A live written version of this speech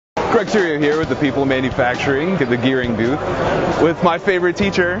Greg Serio here with the People Manufacturing, the Gühring booth, with my favorite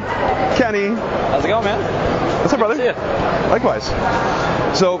teacher, Kenny. How's it going, man? What's up, brother? Good to see you. Likewise.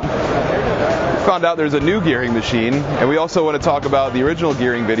 So, found out there's a new Gühring machine, and we also want to talk about the original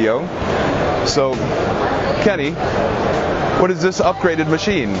Gühring video. So, Kenny, what is this upgraded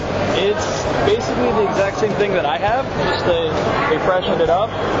machine? It's basically the exact same thing that I have, just they freshened it up.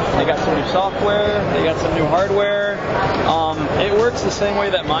 They got some new software, they got some new hardware. It works the same way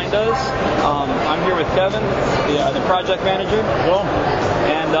that mine does. I'm here with Kevin, the project manager. Cool.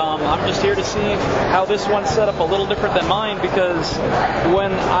 And I'm just here to see how this one's set up a little different than mine, because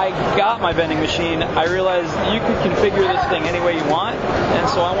when I got my vending machine, I realized you could configure this thing any way you want, and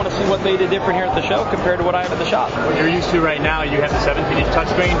so I want to see what they did different here at the show compared to what I have at the shop. What you're used to right now, you have the 17-inch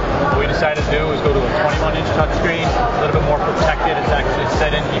touchscreen. What we decided to do was go to a 21-inch touchscreen, a little bit more protected. It's actually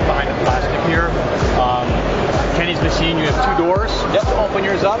set in deep behind the plastic here. Kenny's machine, you have two doors to open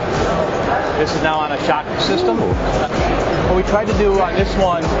yours up. This is now on a shock system. What we tried to do on this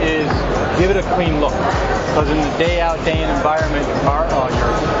one is give it a clean look, because in the day out, day in environment, your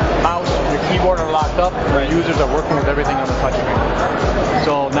mouse, your keyboard are locked up, and your users are working with everything on the touchscreen.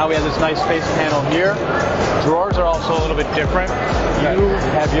 So now we have this nice face panel here. Drawers are also a little bit different. You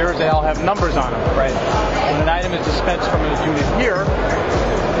have yours, they all have numbers on them. Right. When an item is dispensed from a unit here,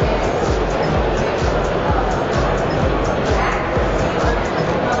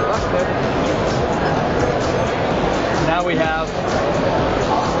 now we have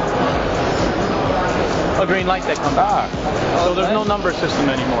a green light that comes on. So there's no number system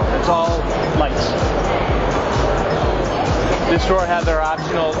anymore. It's all lights. This drawer has our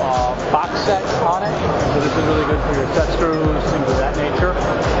optional box set on it, so this is really good for your set screws, things of that nature.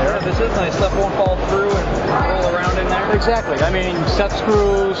 Yeah, this is nice. Stuff won't fall through and roll around in there. Exactly. I mean, set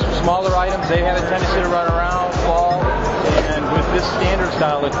screws, smaller items, they have a tendency to run around, fall, and with this standard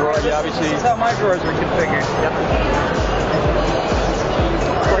style of drawer, you obviously... This is how my drawers are configured. Yep.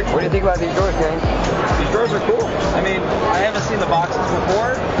 What do you think about these drawers, Kenny? These drawers are cool. I mean, I haven't seen the boxes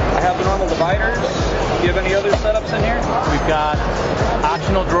before. I have the normal dividers. Do you have any other setups in here? We've got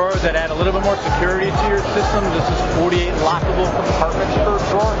optional drawers that add a little bit more security to your system. This is 48 lockable compartments per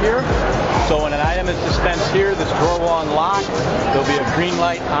drawer here. So when an item is dispensed here, this drawer will unlock. There'll be a green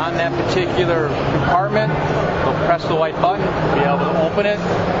light on that particular compartment. They'll press the white button, be able to open it,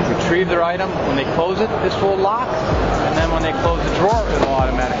 retrieve their item. When they close it, this will lock. And then when they close the drawer, it will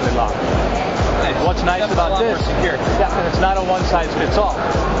automatically lock. Nice. What's nice about this? Yeah, it's not a one-size-fits-all.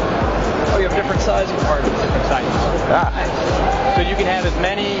 Oh, you have different sizing compartments. Different sizes. Ah. So you can have as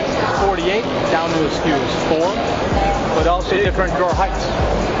many as 48 down to as few as 4, but also different drawer heights.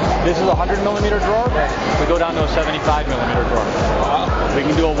 This is a 100mm drawer. We go down to a 75mm drawer. Wow. We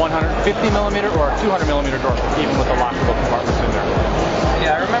can do a 150mm or a 200mm drawer, even with the lockable compartments in there.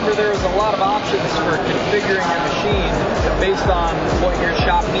 Yeah, I remember there was a lot of options for configuring your machine based on what your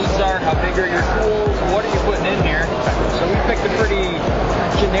shop needs are, how big are your tools, what are you putting in here. So we picked a pretty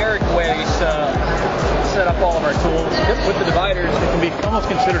generic way to set up all of our tools with the dividers. It can be almost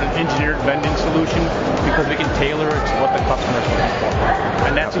considered an engineered vending solution because we can tailor it to what the customer's looking for.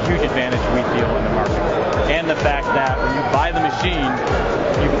 And that's a huge advantage we feel in the market. And the fact that when you buy the machine,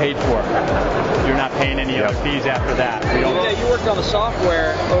 you paid for it. You're not paying any other fees after that. Yeah, you worked on the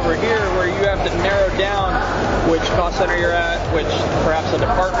software over here where you have to narrow down which cost center you're at, which perhaps a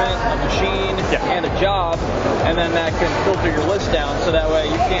department, a machine, and a job, and then that can filter your list down so that way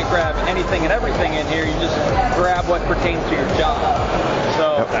you can't grab anything and everything in here, you just grab what pertains to your job.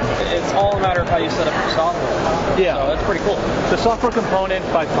 So it's all a matter of how you set up your software. Yeah. So that's pretty cool. The software component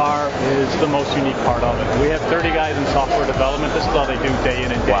by far is the most unique part of it. We have 30 guys in software development. This is all they do day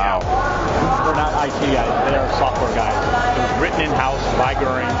in and day out. They're not IT guys, they are software guys. It was written in-house by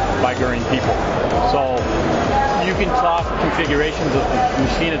Gühring people. So you can talk configurations of the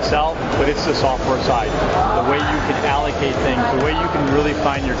machine itself, but it's the software side. The way you can allocate things, the way you can really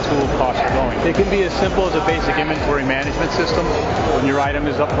find your tool costs are going. It can be as simple as a basic inventory management system. When your item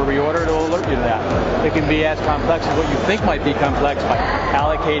is up for reorder, it'll alert you to that. It can be as complex as what you think might be complex by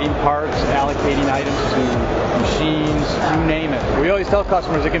allocating parts, allocating items to machines, you name it. We always tell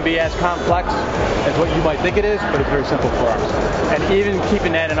customers it can be as complex as what you might think it is, but it's very simple for us. And even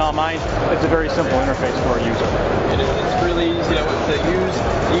keeping that in all mind, it's a very simple interface for a user. It's really easy to use.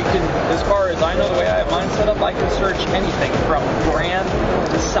 You can, as far as I know, the way I have mine set up, I can search anything from brand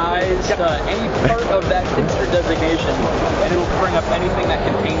to size to any part of that picture designation, and it will bring up anything that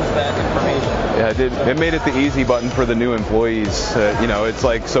contains that information. Yeah, it made it the easy button for the new employees. You know, it's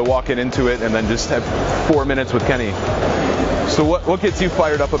like, so walking into it and then just have 4 minutes with Kenny. So what gets you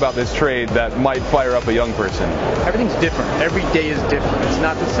fired up about this trade that might fire up a young person? Everything's different. Every day is different. It's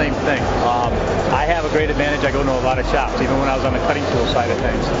not the same thing. I have a great advantage. I go to a lot of shops, even when I was on the cutting tool side of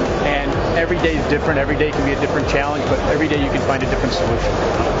things. And every day is different. Every day can be a different challenge, but every day you can find a different solution.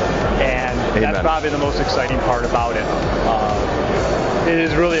 And Amen. That's probably the most exciting part about it. It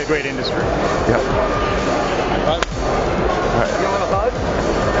is really a great industry. Yep. You want a hug?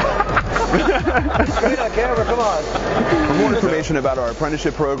 Straight on camera, come on. For more information about our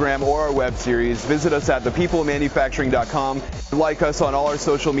apprenticeship program or our web series, visit us at thepeoplemanufacturing.com. Like us on all our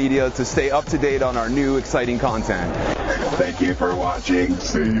social media to stay up to date on our new exciting content. Thank you for watching.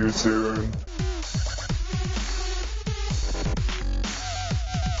 See you soon.